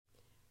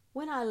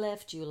When I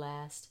left you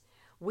last,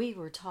 we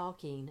were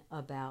talking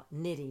about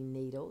knitting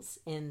needles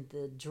and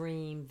the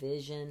dream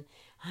vision.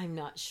 I'm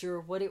not sure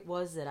what it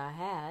was that I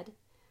had,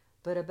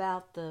 but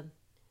about the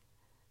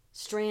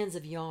strands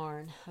of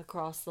yarn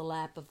across the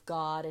lap of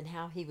God and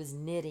how He was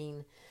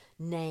knitting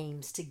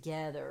names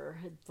together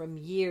from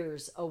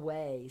years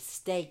away,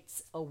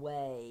 states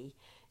away.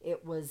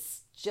 It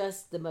was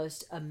just the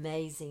most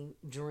amazing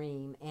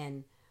dream,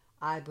 and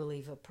I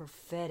believe a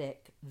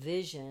prophetic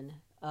vision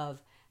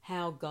of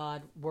how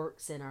God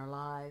works in our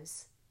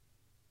lives.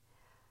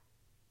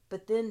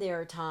 But then there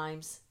are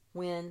times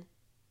when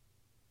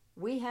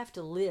we have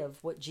to live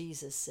what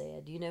Jesus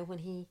said. You know, when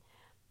He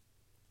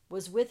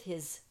was with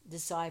His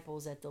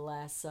disciples at the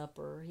Last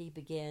Supper, He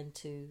began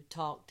to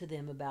talk to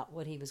them about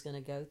what He was going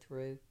to go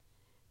through.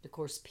 Of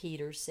course,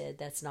 Peter said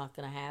that's not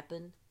going to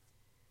happen.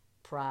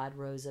 Pride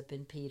rose up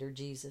in Peter.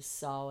 Jesus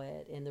saw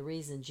it. And the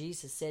reason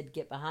Jesus said,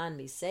 "Get behind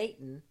me,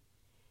 Satan,"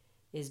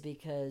 is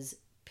because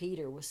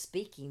Peter was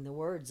speaking the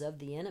words of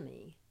the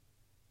enemy.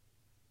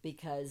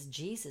 Because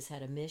Jesus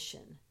had a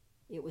mission.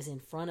 It was in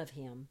front of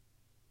Him.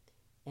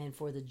 And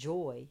for the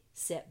joy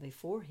set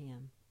before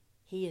Him,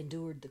 He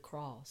endured the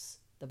cross,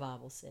 the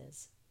Bible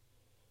says.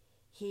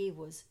 He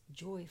was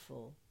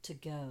joyful to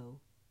go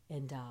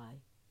and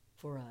die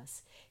for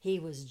us. He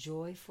was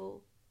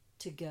joyful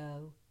to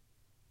go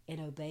and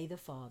obey the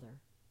Father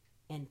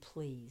and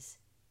please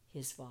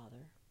His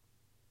Father.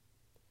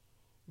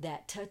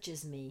 That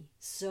touches me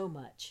so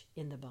much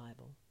in the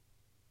Bible,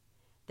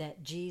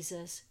 that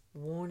Jesus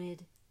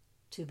wanted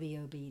to be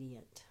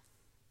obedient.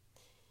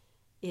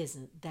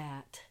 Isn't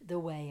that the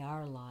way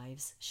our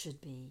lives should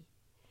be?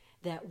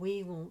 That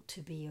we want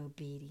to be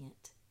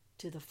obedient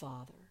to the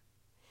Father,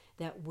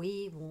 that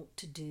we want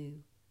to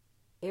do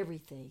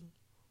everything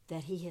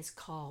that He has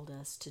called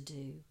us to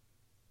do.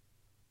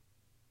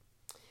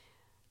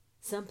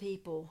 Some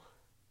people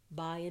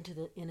buy into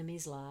the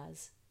enemy's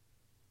lies,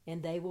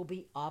 and they will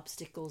be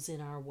obstacles in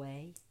our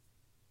way.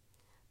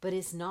 But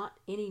it's not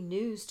any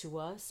news to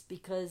us,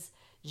 because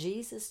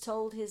Jesus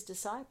told His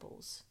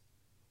disciples,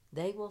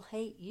 they will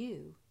hate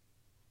you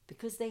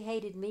because they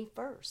hated me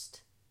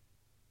first.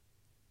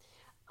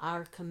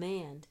 Our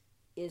command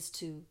is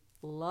to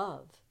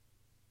love.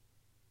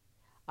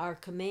 Our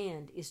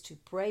command is to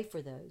pray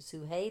for those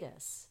who hate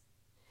us.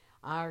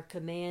 Our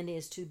command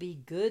is to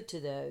be good to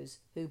those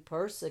who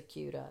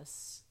persecute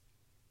us.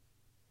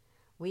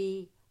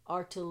 We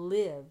are to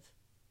live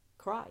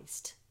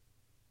Christ.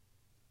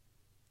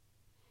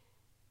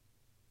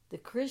 The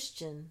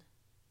Christian,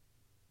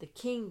 the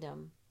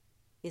kingdom,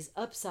 is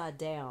upside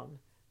down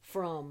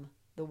from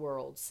the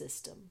world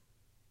system.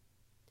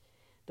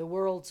 The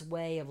world's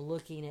way of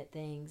looking at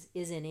things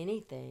isn't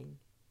anything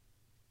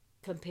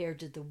compared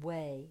to the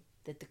way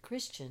that the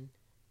Christian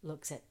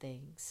looks at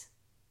things.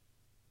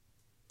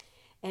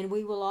 And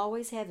we will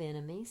always have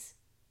enemies,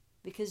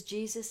 because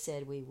Jesus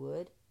said we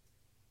would.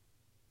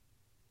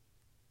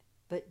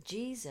 But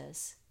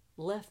Jesus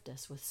left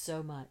us with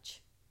so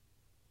much.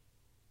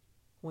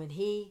 When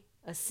He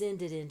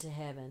ascended into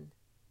heaven,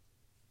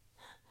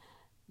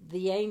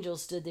 the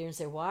angels stood there and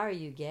said, "Why are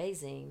you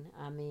gazing?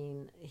 I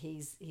mean,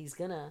 he's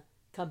going to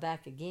come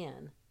back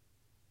again."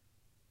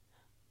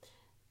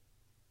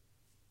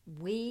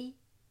 We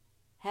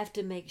have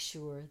to make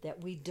sure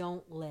that we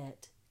don't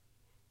let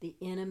the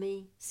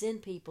enemy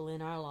send people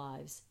in our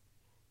lives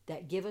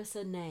that give us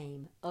a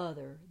name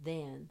other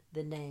than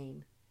the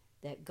name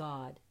that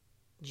God,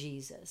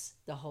 Jesus,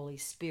 the Holy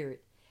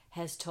Spirit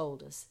has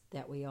told us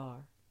that we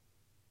are.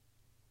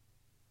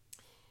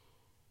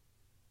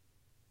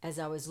 As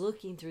I was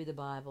looking through the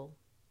Bible,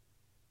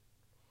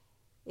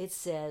 it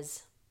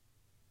says,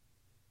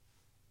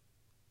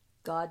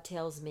 God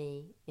tells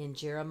me in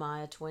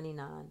Jeremiah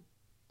 29,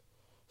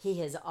 He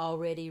has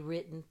already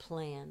written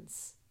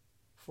plans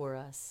for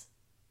us.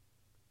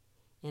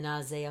 In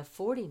Isaiah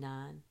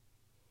 49,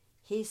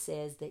 He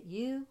says that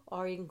you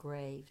are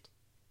engraved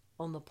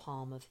on the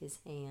palm of His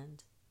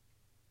hand.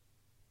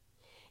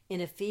 In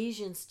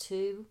Ephesians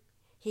 2,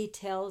 He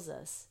tells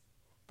us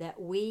that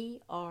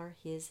we are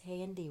His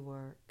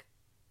handiwork.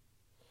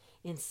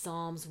 In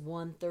Psalms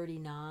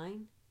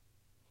 139,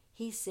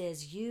 He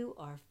says you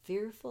are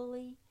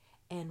fearfully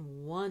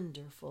and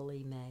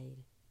wonderfully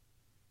made.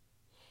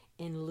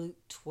 In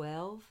Luke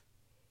 12,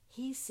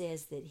 He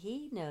says that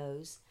He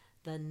knows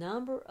the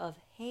number of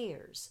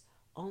hairs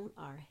on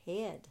our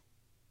head.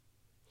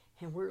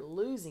 And we're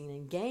losing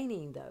and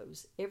gaining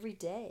those every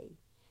day.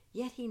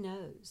 Yet He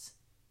knows.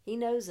 He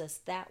knows us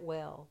that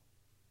well.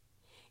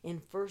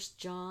 In 1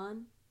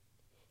 John,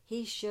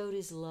 He showed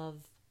His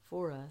love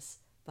for us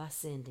by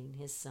sending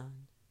His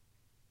Son.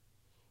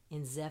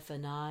 In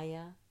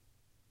Zephaniah,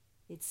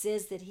 it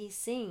says that He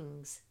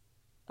sings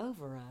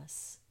over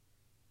us.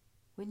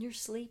 When you're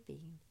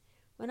sleeping,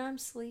 when I'm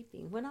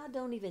sleeping, when I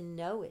don't even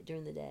know it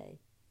during the day,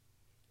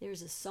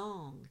 there's a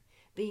song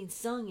being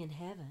sung in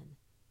heaven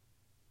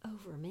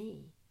over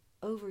me,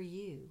 over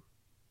you.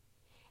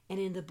 And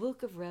in the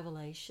book of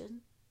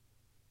Revelation,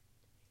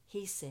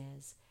 He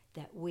says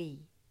that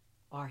we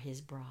are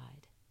His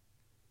bride.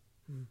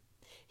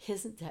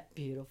 Isn't that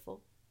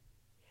beautiful?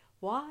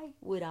 Why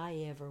would I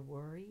ever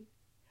worry?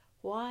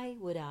 Why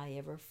would I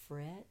ever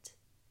fret?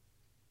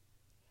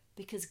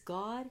 Because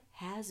God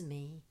has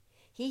me.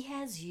 He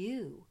has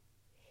you.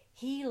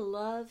 He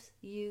loves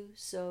you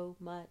so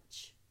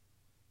much.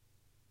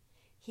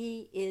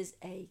 He is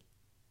a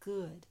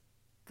good,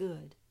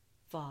 good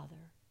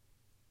Father.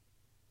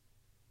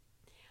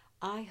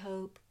 I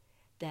hope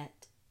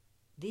that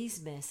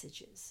these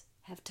messages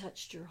have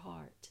touched your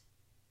heart.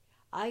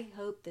 I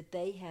hope that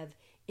they have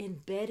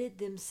embedded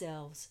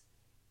themselves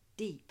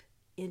deep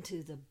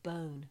into the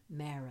bone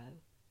marrow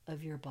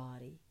of your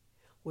body,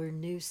 where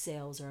new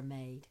cells are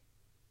made.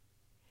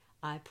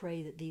 I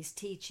pray that these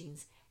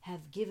teachings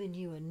have given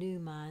you a new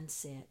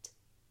mindset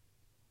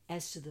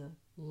as to the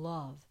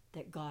love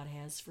that God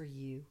has for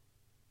you.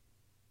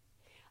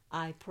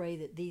 I pray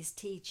that these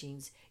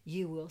teachings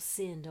you will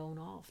send on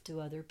off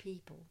to other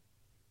people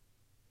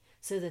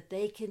so that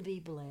they can be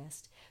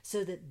blessed,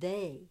 so that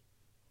they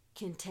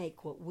can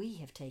take what we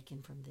have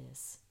taken from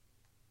this.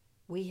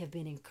 We have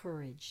been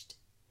encouraged.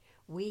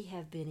 We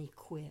have been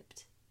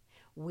equipped.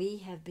 We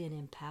have been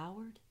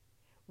empowered.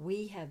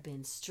 We have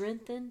been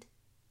strengthened.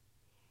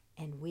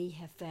 And we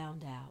have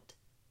found out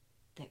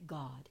that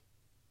God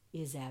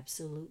is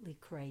absolutely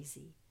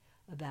crazy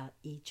about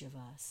each of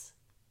us.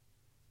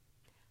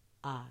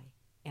 I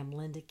am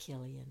Linda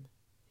Killian.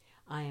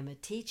 I am a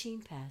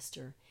teaching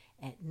pastor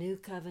at New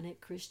Covenant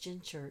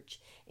Christian Church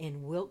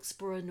in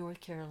Wilkesboro,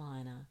 North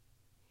Carolina,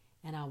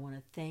 and I want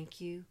to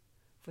thank you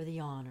for the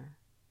honor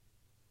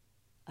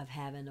of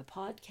having a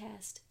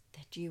podcast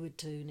that you would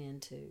tune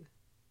into.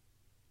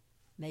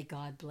 May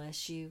God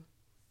bless you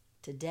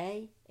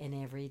today and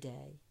every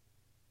day.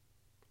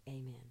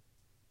 Amen.